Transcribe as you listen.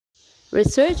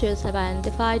Researchers have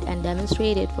identified and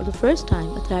demonstrated for the first time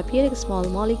a therapeutic small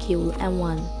molecule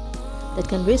M1 that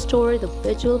can restore the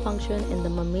visual function in the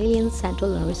mammalian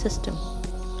central nervous system,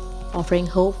 offering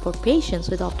hope for patients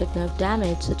with optic nerve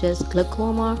damage such as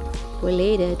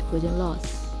glaucoma-related vision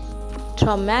loss.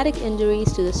 Traumatic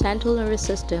injuries to the central nervous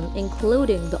system,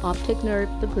 including the optic nerve,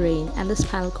 the brain, and the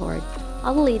spinal cord,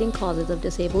 are the leading causes of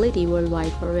disability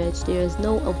worldwide for which there is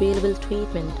no available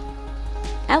treatment.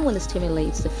 M1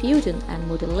 stimulates the fusion and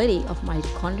motility of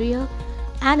mitochondria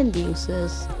and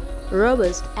induces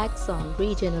robust axon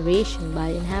regeneration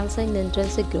by enhancing the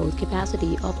intrinsic growth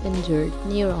capacity of injured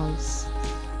neurons.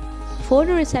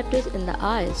 Photoreceptors in the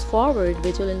eyes forward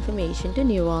visual information to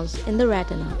neurons in the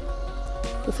retina.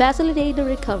 To facilitate the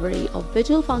recovery of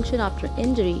visual function after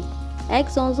injury,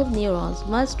 axons of neurons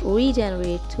must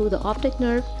regenerate through the optic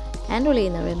nerve and relay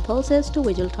nerve impulses to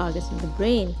visual targets in the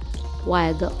brain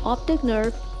via the optic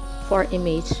nerve for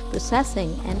image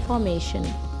processing and formation.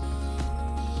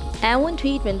 M1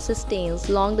 treatment sustains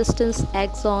long-distance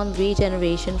axon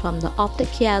regeneration from the optic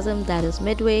chiasm that is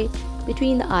midway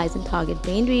between the eyes and target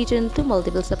brain region to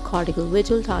multiple subcortical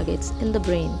visual targets in the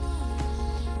brain.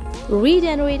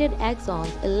 Regenerated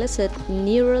axons elicit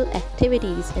neural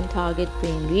activities in target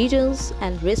brain regions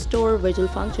and restore visual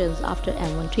functions after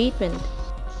M1 treatment.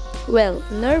 Well,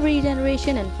 nerve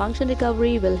regeneration and function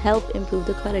recovery will help improve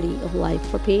the quality of life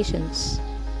for patients.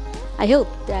 I hope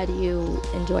that you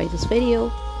enjoyed this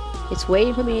video. It's very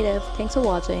informative. Thanks for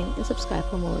watching and subscribe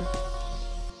for more.